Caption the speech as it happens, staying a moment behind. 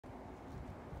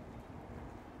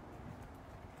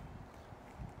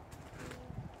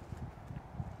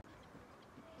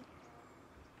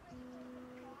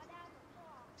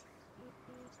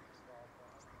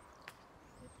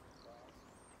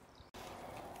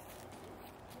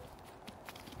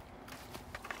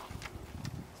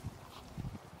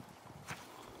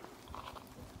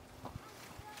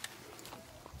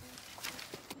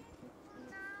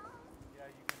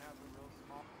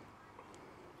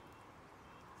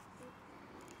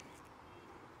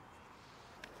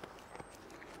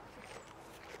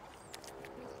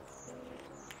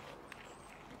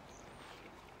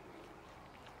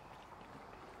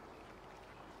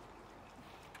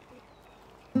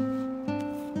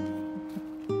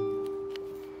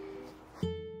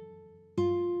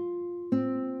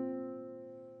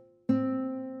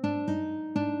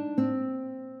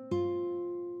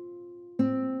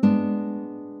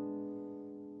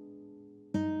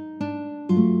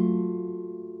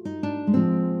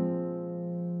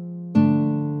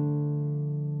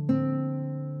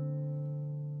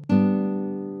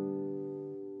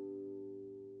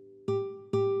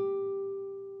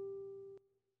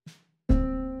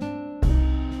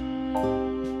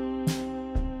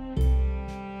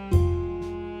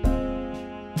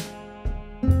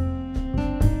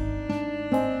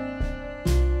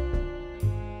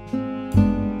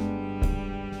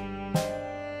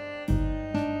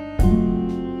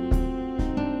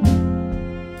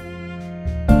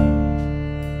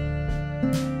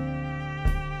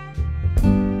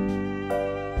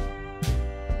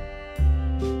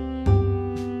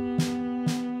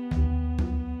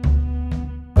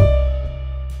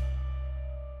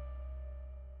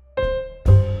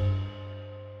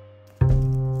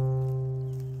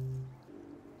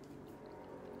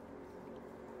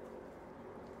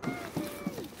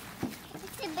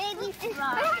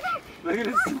Look at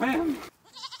it swim.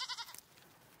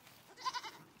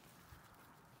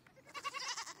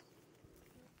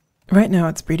 Right now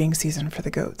it's breeding season for the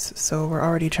goats, so we're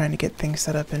already trying to get things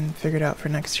set up and figured out for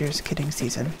next year's kidding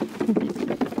season.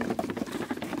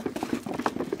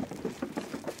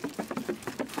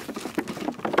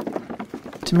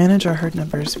 To manage our herd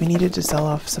numbers, we needed to sell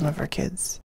off some of our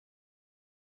kids.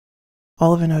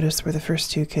 Olive and Otis were the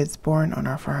first 2 kids born on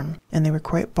our farm, and they were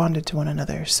quite bonded to one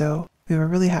another, so we were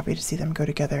really happy to see them go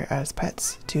together as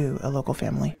pets to a local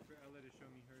family.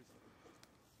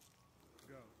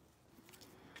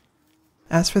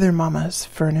 As for their mamas,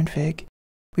 Fern and Fig,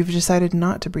 we've decided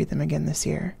not to breed them again this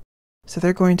year, so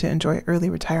they're going to enjoy early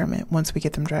retirement once we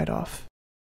get them dried off.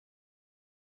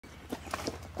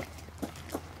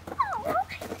 Oh,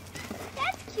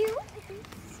 that's cute.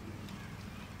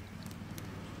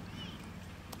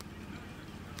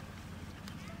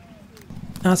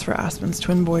 As for Aspen's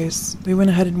twin boys, we went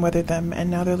ahead and weathered them, and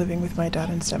now they're living with my dad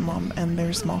and stepmom and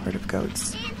their small herd of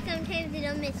goats. And sometimes they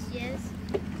don't mischievous.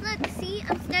 Look, see,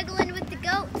 I'm snuggling with the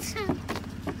goats. Coming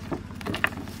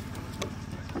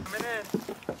in.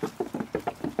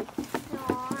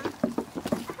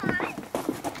 Hi.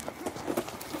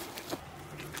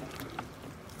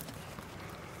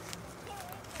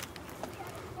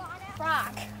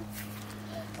 Frog.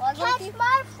 Catch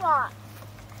my frog.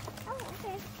 Oh,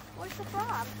 okay. Where's the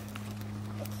frog?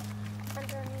 It's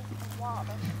underneath the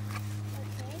water.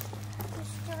 Okay.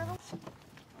 Just turtle.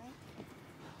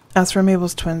 As for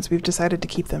Mabel's twins, we've decided to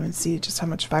keep them and see just how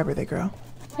much fiber they grow.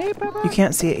 Hey, Papa. You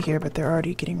can't see it here, but they're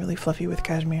already getting really fluffy with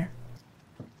cashmere.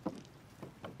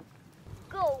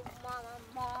 Go,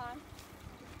 Mama.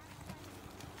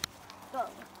 Go.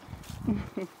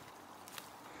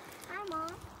 Hi,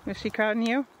 Mom. Is she caught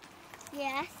you?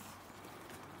 Yes.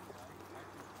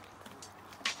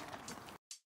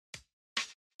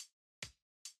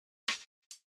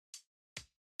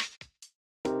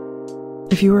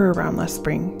 If you were around last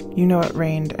spring, you know it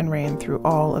rained and rained through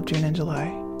all of June and July.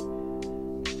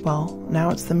 Well, now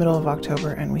it's the middle of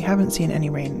October and we haven't seen any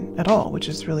rain at all, which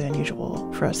is really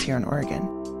unusual for us here in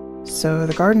Oregon. So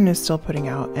the garden is still putting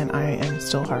out and I am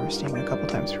still harvesting a couple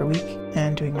times per week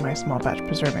and doing my small batch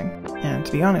preserving. And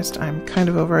to be honest, I'm kind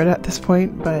of over it at this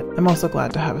point, but I'm also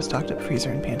glad to have a stocked up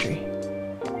freezer and pantry.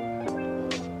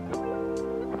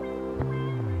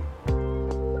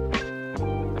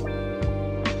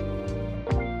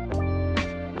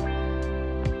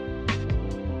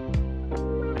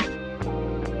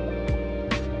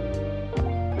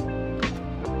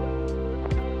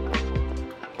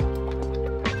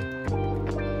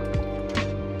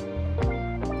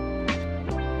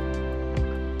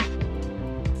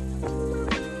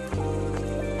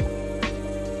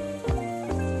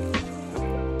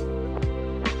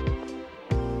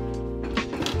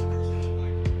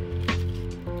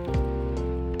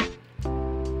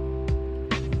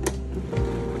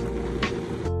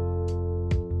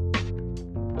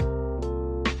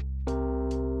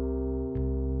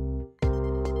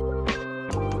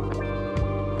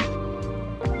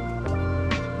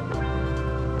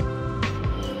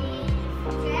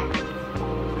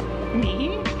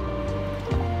 Me?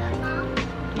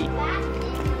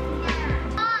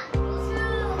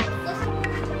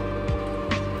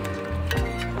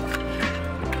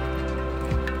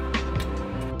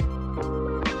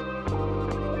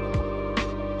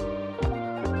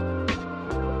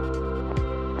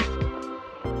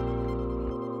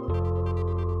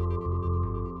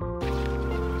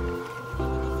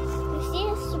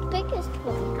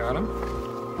 Got him?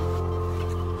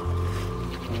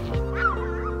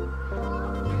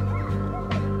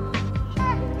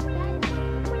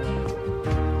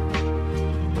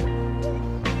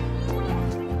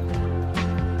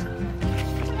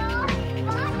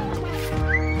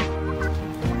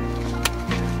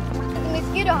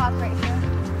 Mosquito hawk right here.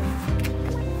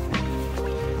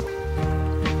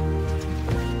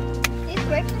 These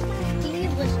grapes are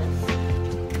delicious.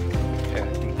 Yeah, I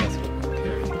think that's what the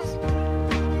carrot is.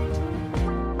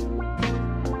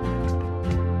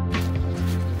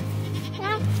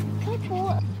 That's pretty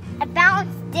cool. I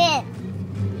bounced in.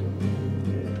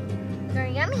 They're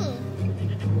yummy.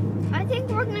 I think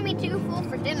we're gonna be too full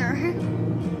for dinner.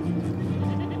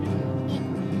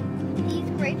 These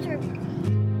grapes are.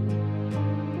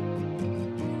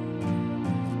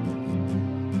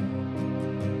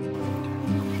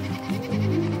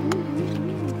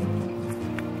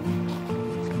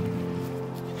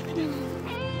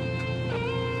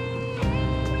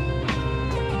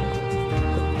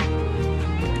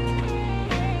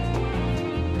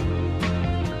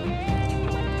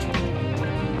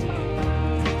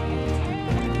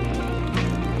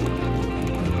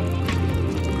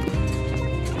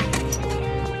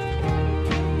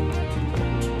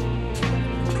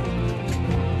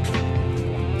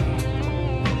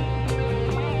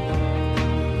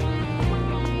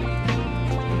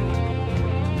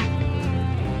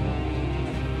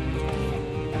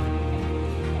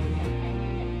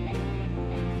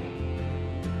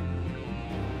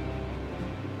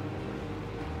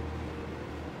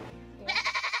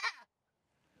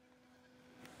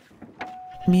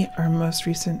 Meet our most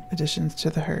recent additions to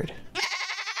the herd.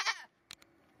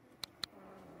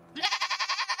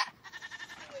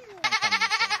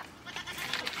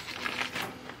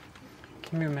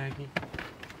 Come here, Maggie.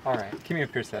 Alright, come here,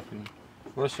 Persephone.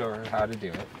 We'll show her how to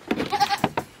do it.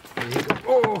 There you go.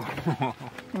 Oh!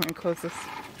 I'm gonna close this.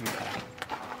 Okay.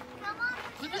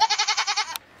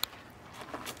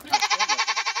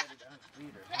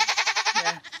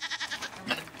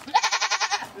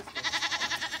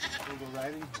 We'll go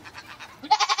right in here.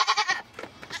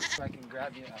 So I can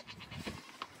grab you up.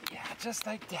 Yeah, just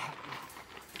like that.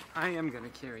 I am gonna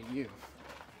carry you.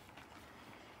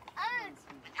 I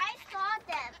saw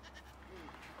them.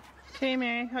 Okay,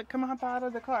 Mary, come hop out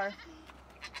of the car.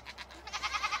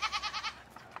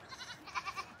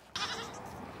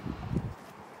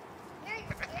 They're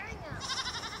scaring us.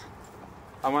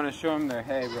 I want to show them their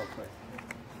hay real quick.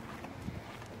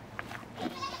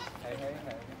 Hey, hey,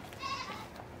 hey.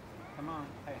 Come on.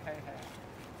 Hey, hey, hey.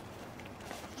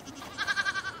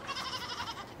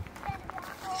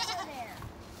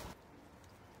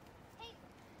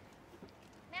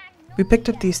 We picked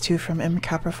up these two from M.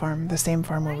 Capra Farm, the same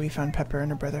farm where we found Pepper and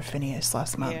her brother Phineas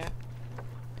last month. Yeah.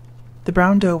 The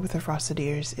brown doe with the frosted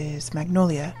ears is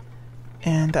Magnolia,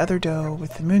 and the other doe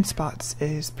with the moon spots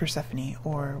is Persephone,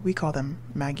 or we call them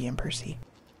Maggie and Percy.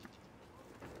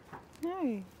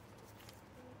 Hey.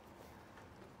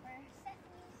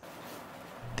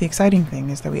 The exciting thing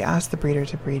is that we asked the breeder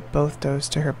to breed both does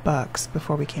to her bucks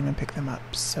before we came and picked them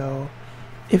up, so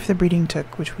if the breeding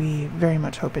took, which we very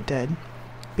much hope it did,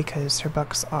 because her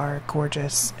bucks are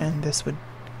gorgeous and this would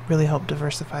really help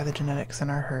diversify the genetics in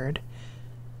our herd,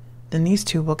 then these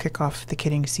two will kick off the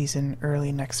kidding season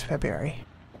early next February.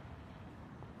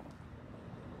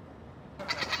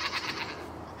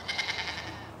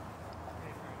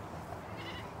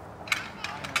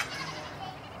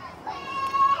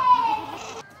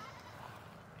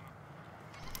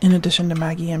 In addition to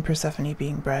Maggie and Persephone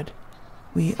being bred,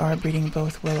 we are breeding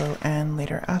both Willow and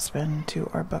later Aspen to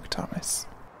our buck Thomas.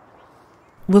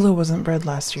 Willow wasn't bred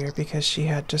last year because she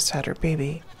had just had her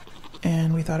baby,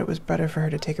 and we thought it was better for her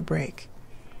to take a break.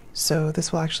 So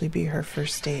this will actually be her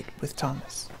first date with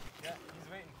Thomas. Yeah, he's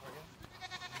waiting for you.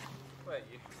 What,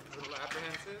 you a little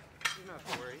apprehensive? You don't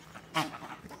have to worry.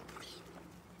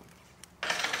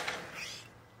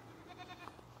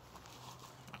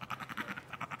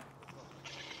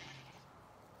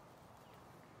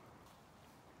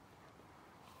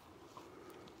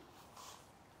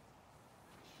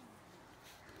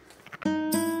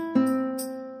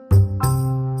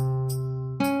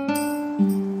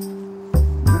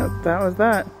 That was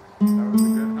that. That was a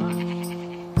good hunt.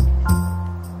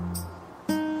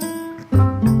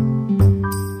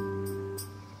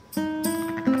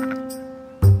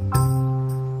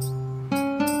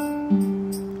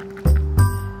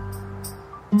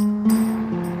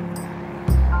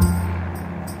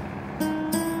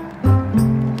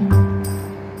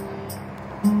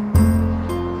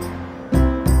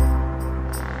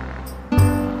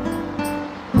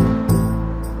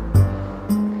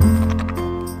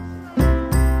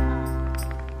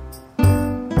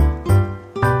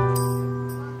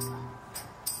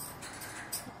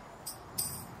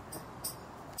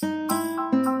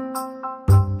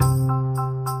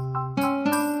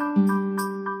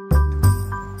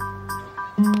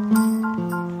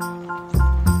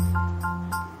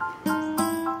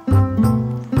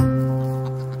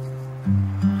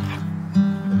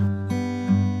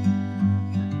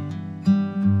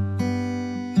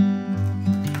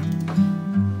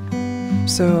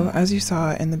 So, as you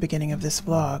saw in the beginning of this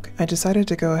vlog, I decided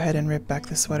to go ahead and rip back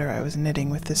the sweater I was knitting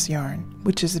with this yarn,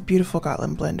 which is a beautiful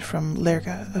Gotland blend from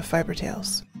Lerga of Fiber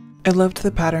Tales. I loved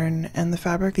the pattern, and the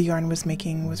fabric the yarn was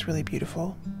making was really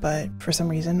beautiful, but for some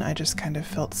reason I just kind of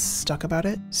felt stuck about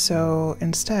it. So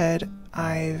instead,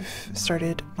 I've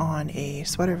started on a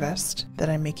sweater vest that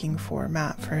I'm making for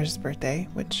Matt for his birthday,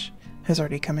 which has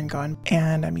already come and gone,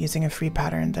 and I'm using a free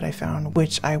pattern that I found,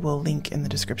 which I will link in the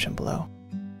description below.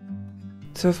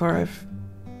 So far I've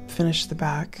finished the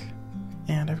back,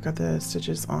 and I've got the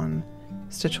stitches on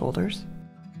stitch holders.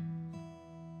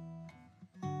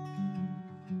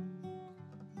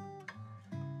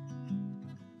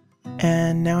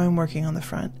 And now I'm working on the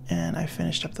front, and I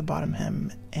finished up the bottom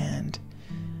hem and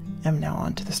am now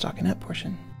on to the stockinette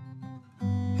portion.